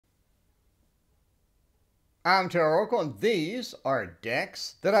I'm TarotOracle, and these are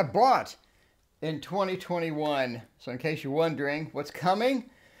decks that I bought in 2021. So in case you're wondering what's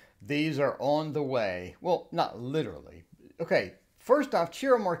coming, these are on the way. Well, not literally. Okay, first off,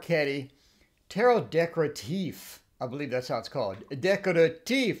 Ciro Marchetti, Tarot Decoratif. I believe that's how it's called.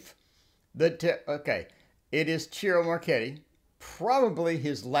 Decoratif. Okay, it is Ciro Marchetti, probably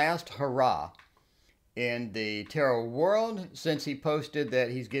his last hurrah in the tarot world since he posted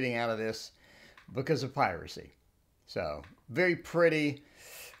that he's getting out of this because of piracy. So, very pretty.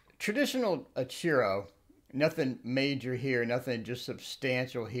 Traditional Achiro. Nothing major here, nothing just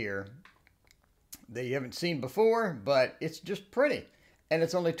substantial here that you haven't seen before, but it's just pretty. And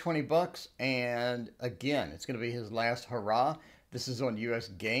it's only 20 bucks. And again, it's going to be his last hurrah. This is on US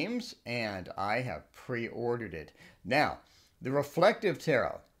Games, and I have pre-ordered it. Now, the Reflective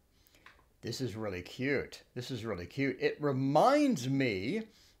Tarot. This is really cute. This is really cute. It reminds me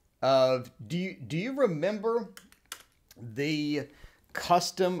of, do you remember the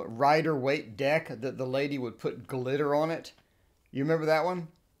custom Rider-Waite deck that the lady would put glitter on it? You remember that one?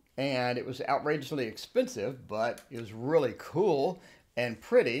 And it was outrageously expensive, but it was really cool and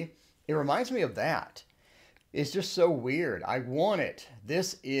pretty. It reminds me of that. It's just so weird. I want it.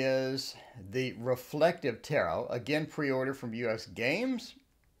 This is the Reflective Tarot. Again, pre-order from US Games.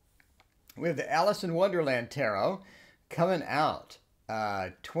 We have the Alice in Wonderland Tarot coming out.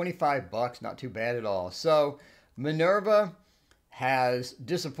 25 bucks, not too bad at all. So Minerva has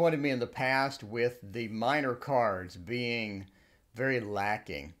disappointed me in the past with the minor cards being very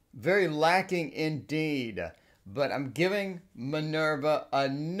lacking. Very lacking indeed. But I'm giving Minerva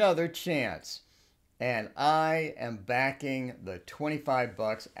another chance. And I am backing the 25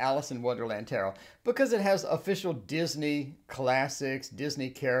 bucks Alice in Wonderland Tarot because it has official Disney classics, Disney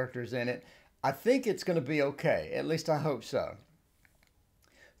characters in it. I think it's going to be okay. At least I hope so.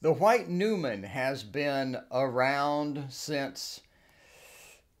 The White Newman has been around since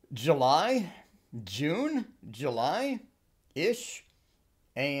July, June, July-ish,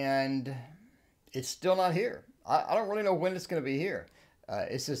 and it's still not here. I don't really know when it's going to be here.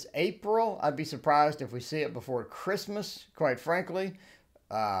 It says April. I'd be surprised if we see it before Christmas, quite frankly.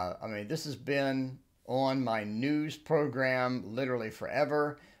 I mean, this has been on my news program literally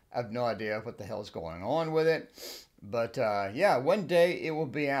forever. I have no idea what the hell is going on with it. But yeah, one day it will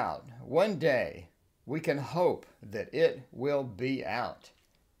be out. One day we can hope that it will be out.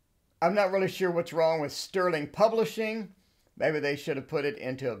 I'm not really sure what's wrong with Sterling Publishing. Maybe they should have put it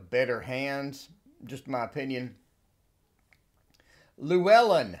into better hands. Just my opinion.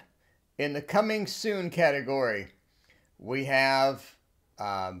 Llewellyn, in the coming soon category, we have,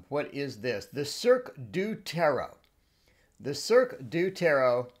 what is this? The Cirque du Tarot. The Cirque du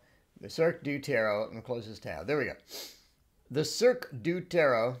Tarot. The Cirque du Tarot. Let me close this tab. There we go. The Cirque du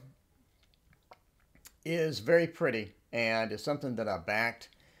Tarot is very pretty and is something that I backed.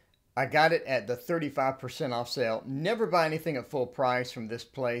 I got it at the 35% off sale. Never buy anything at full price from this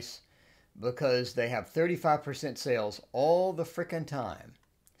place, because they have 35% sales all the frickin' time.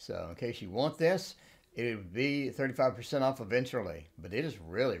 So in case you want this, it would be 35% off eventually. But it is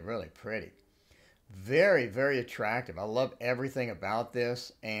really, really pretty. Very, very attractive. I love everything about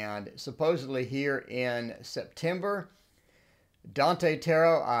this. And supposedly here in September, Dante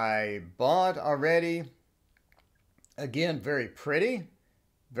Tarot I bought already. Again, very pretty.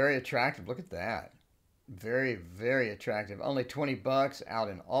 Very attractive. Look at that. Very, very attractive. Only 20 bucks out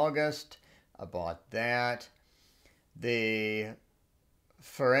in August. I bought that. The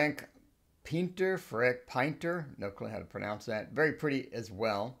Ferenc Painter, no clue how to pronounce that. Very pretty as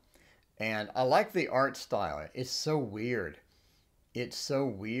well. And I like the art style. It's so weird. It's so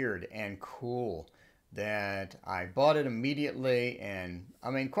weird and cool that I bought it immediately. And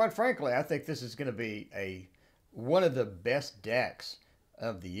I mean, quite frankly, I think this is going to be one of the best decks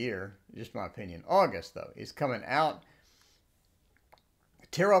of the year. Just my opinion. August, though, is coming out.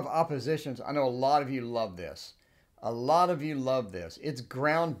 Tarot of Oppositions. I know a lot of you love this. A lot of you love this. It's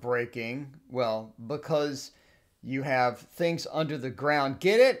groundbreaking. Well, because you have things under the ground.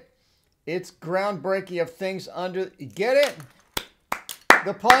 Get it? It's groundbreaking of things under... Get it?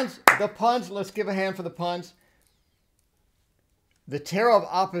 The puns. The puns. Let's give a hand for the puns. The Tarot of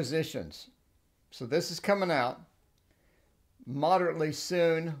Oppositions. So this is coming out moderately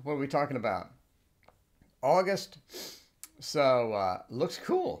soon. What are we talking about? August. So, looks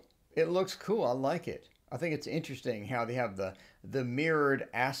cool. It looks cool. I like it. I think it's interesting how they have the mirrored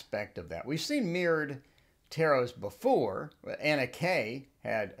aspect of that. We've seen mirrored tarots before. Anna Kay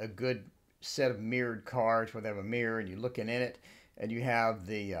had a good set of mirrored cards where they have a mirror and you're looking in it. And you have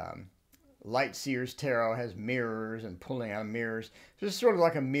the Light Seers Tarot has mirrors and pulling out mirrors. Just sort of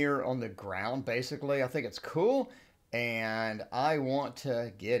like a mirror on the ground, basically. I think it's cool, and I want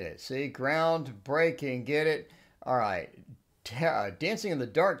to get it. See, groundbreaking, get it? All right, Dancing in the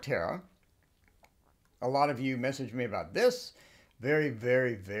Dark Tarot. A lot of you messaged me about this. Very,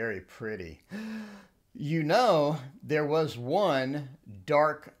 very, very pretty. You know, there was one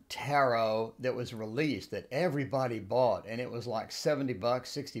dark tarot that was released that everybody bought, and it was like 70 bucks,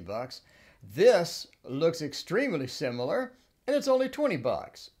 60 bucks. This looks extremely similar, and it's only 20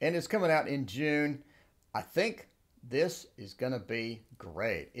 bucks, and it's coming out in June. I think this is going to be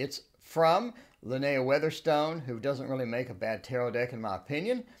great. It's from Linnea Weatherstone, who doesn't really make a bad tarot deck, in my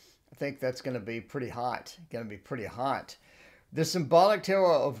opinion. I think that's going to be pretty hot. Going to be pretty hot. The Symbolic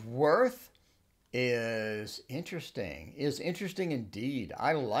Tarot of Worth is interesting. Is interesting indeed.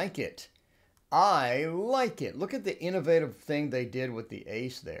 I like it. I like it. Look at the innovative thing they did with the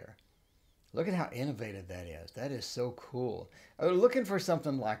ace there. Look at how innovative that is. That is so cool. I'm looking for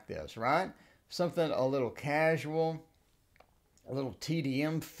something like this, right? Something a little casual, a little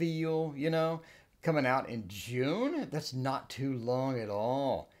TDM feel, you know, coming out in June. That's not too long at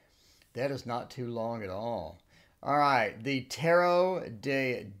all. That is not too long at all. All right, the Tarot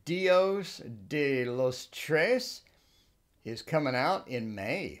de Dios de los Tres is coming out in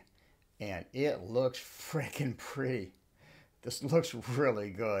May, and it looks freaking pretty. This looks really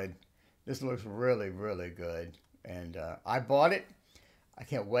good. This looks really, really good. And I bought it. I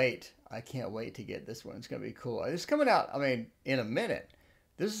can't wait. I can't wait to get this one. It's going to be cool. It's coming out, I mean, in a minute.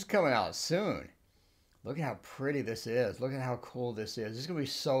 This is coming out soon. Look at how pretty this is. Look at how cool this is. It's going to be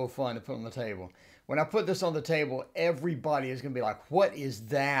so fun to put on the table. When I put this on the table, everybody is going to be like, what is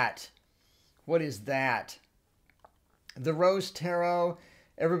that? What is that? The Rose Tarot.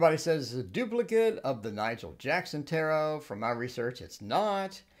 Everybody says it's a duplicate of the Nigel Jackson Tarot. From my research, it's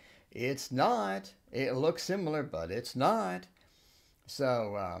not. It's not. It looks similar, but it's not.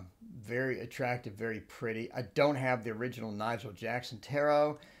 So, very attractive, very pretty. I don't have the original Nigel Jackson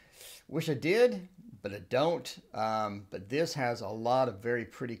Tarot. Wish I did, but I don't. But this has a lot of very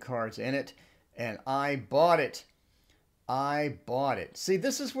pretty cards in it, and I bought it. I bought it. See,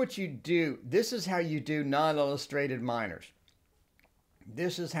 this is what you do. This is how you do non-illustrated minors.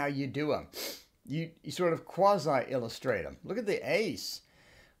 This is how you do them. You sort of quasi-illustrate them. Look at the ace.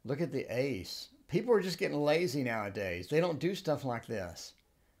 Look at the ace. People are just getting lazy nowadays. They don't do stuff like this.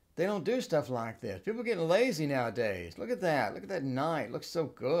 They don't do stuff like this. People are getting lazy nowadays. Look at that. Look at that knight. It looks so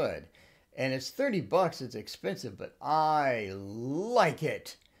good. And it's 30 bucks. It's expensive, but I like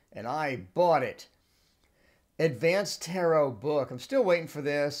it. And I bought it. Advanced Tarot book. I'm still waiting for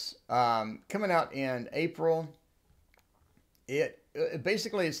this. Coming out in April. It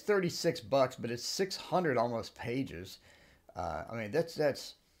basically it's 36 bucks, but it's 600 almost pages. I mean, that's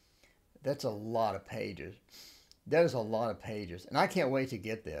a lot of pages. That is a lot of pages. And I can't wait to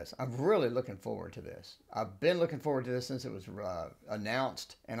get this. I'm really looking forward to this. I've been looking forward to this since it was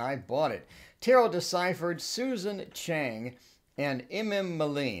announced, and I bought it. Tarot Deciphered, Susan Chang and M.M.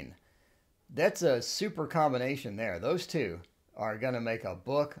 Moline. That's a super combination there. Those two are going to make a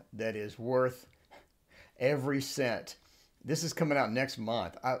book that is worth every cent. This is coming out next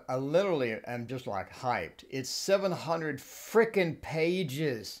month. I literally am just like hyped. It's 700 frickin'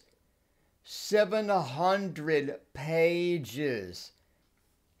 pages. 700 pages.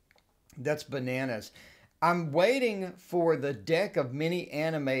 That's bananas. I'm waiting for the deck of many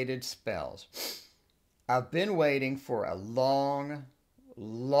animated spells. I've been waiting for a long,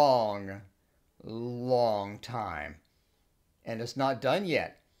 long, long time. And it's not done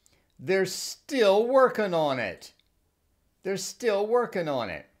yet. They're still working on it. They're still working on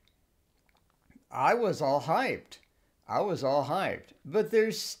it. I was all hyped. But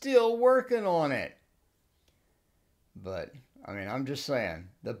they're still working on it. But, I mean, I'm just saying.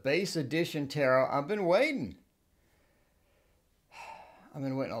 The base edition tarot, I've been waiting. I've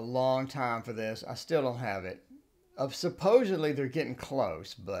been waiting a long time for this. I still don't have it. Supposedly, they're getting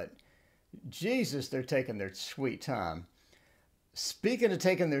close, but Jesus, they're taking their sweet time. Speaking of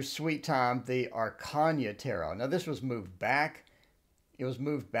taking their sweet time, the Arcana Tarot. Now, this was moved back. It was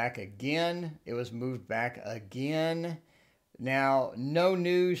moved back again. It was moved back again. Now, no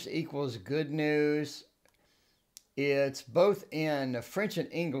news equals good news. It's both in French and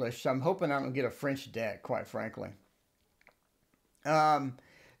English, so I'm hoping I don't get a French deck, quite frankly.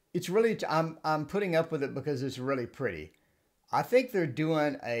 It's really, I'm putting up with it because it's really pretty. I think they're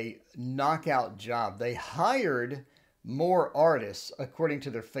doing a knockout job. They hired more artists, according to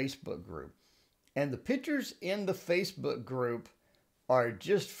their Facebook group. And the pictures in the Facebook group are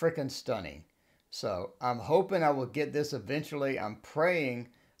just freaking stunning. So I'm hoping I will get this eventually. I'm praying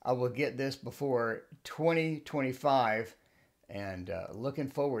I will get this before 2025, and looking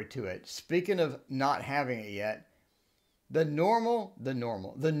forward to it. Speaking of not having it yet, the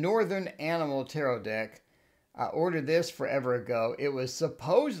Northern Animal Tarot deck, I ordered this forever ago. It was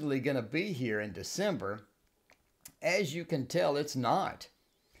supposedly going to be here in December. As you can tell, it's not.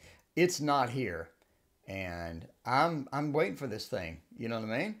 It's not here. And I'm waiting for this thing. You know what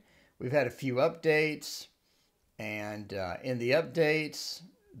I mean? We've had a few updates. And in the updates,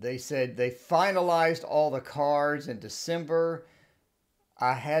 they said they finalized all the cards in December.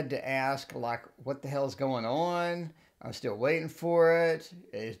 I had to ask, like, what the hell's going on? I'm still waiting for it.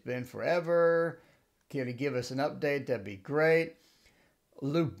 It's been forever. Can you give us an update? That'd be great.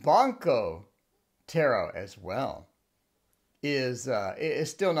 Lubanco Tarot as well is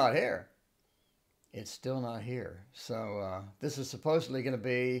still not here. It's still not here. So this is supposedly going to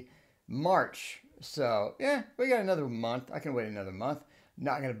be March. So yeah, we got another month. I can wait another month.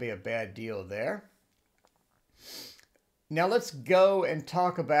 Not going to be a bad deal there. Now let's go and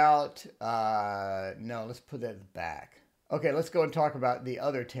talk about, no, let's put that back. Okay, let's go and talk about the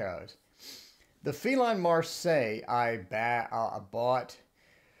other tarots. The Feline Marseille I bought,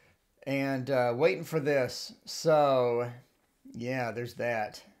 and waiting for this. So yeah, there's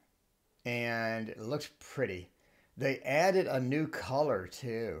that. And it looks pretty. They added a new color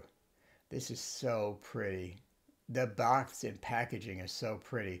too. This is so pretty. The box and packaging is so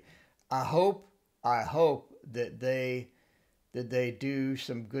pretty. I hope that they do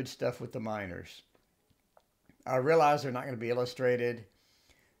some good stuff with the minors. I realize they're not going to be illustrated,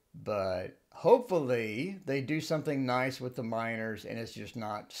 but hopefully they do something nice with the minors, and it's just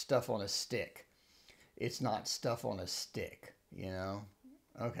not stuff on a stick. It's not stuff on a stick, you know?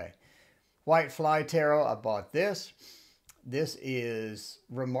 Okay. White Fly Tarot, I bought this. This is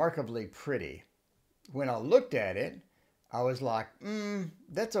remarkably pretty. When I looked at it, I was like,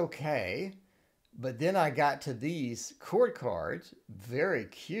 that's okay. But then I got to these court cards, very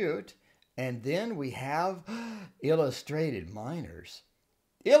cute. And then we have illustrated minors.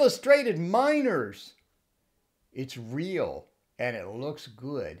 Illustrated minors! It's real, and it looks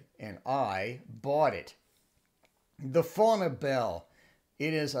good, and I bought it. The Fauna Bell.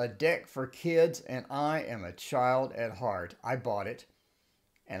 It is a deck for kids, and I am a child at heart. I bought it,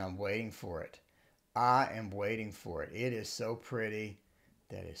 and I'm waiting for it. I am waiting for it. It is so pretty.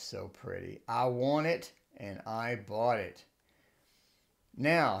 That is so pretty. I want it, and I bought it.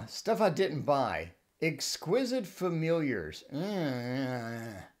 Now, stuff I didn't buy. Exquisite Familiars.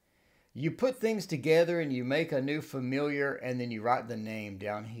 You put things together, and you make a new familiar, and then you write the name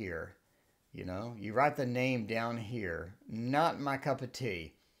down here. You know, you write the name down here. Not my cup of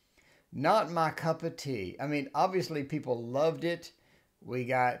tea. Not my cup of tea. I mean, obviously people loved it. We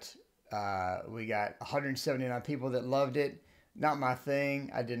got 179 people that loved it. Not my thing.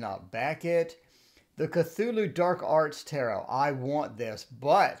 I did not back it. The Cthulhu Dark Arts Tarot. I want this.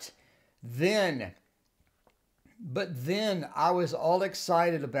 But then I was all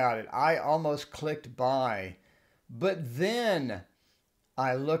excited about it. I almost clicked buy. But then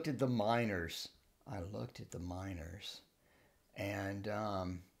I looked at the minors. And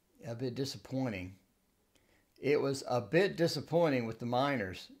a bit disappointing. It was a bit disappointing with the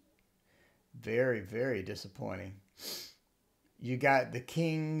minors. Very, very disappointing. You got the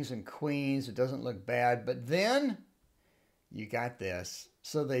kings and queens. It doesn't look bad. But then you got this.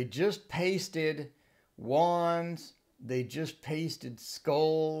 So they just pasted wands. They just pasted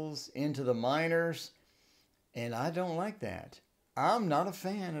skulls into the minors. And I don't like that. I'm not a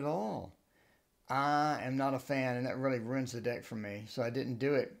fan at all. I am not a fan, and that really ruins the deck for me. So I didn't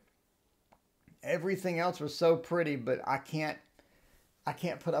do it. Everything else was so pretty, but I can't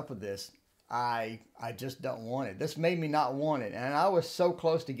put up with this. I just don't want it. This made me not want it. And I was so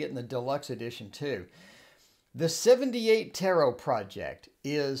close to getting the deluxe edition too. The 78 Tarot Project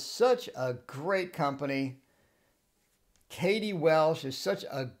is such a great company. Katie Welsh is such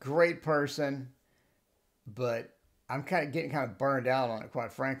a great person, but I'm getting kind of burned out on it,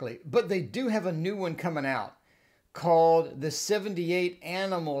 quite frankly. But they do have a new one coming out called the 78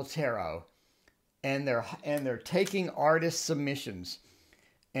 Animal Tarot. And they're taking artist submissions.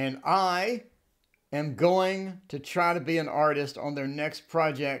 And I am going to try to be an artist on their next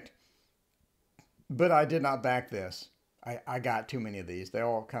project. But I did not back this. I got too many of these. They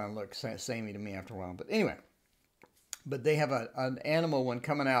all kind of look samey to me after a while. But anyway. But they have an animal one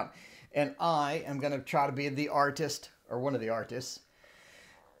coming out. And I am going to try to be the artist, or one of the artists.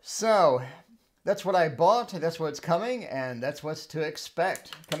 So, that's what I bought. That's what's coming. And that's what's to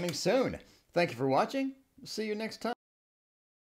expect coming soon. Thank you for watching. See you next time.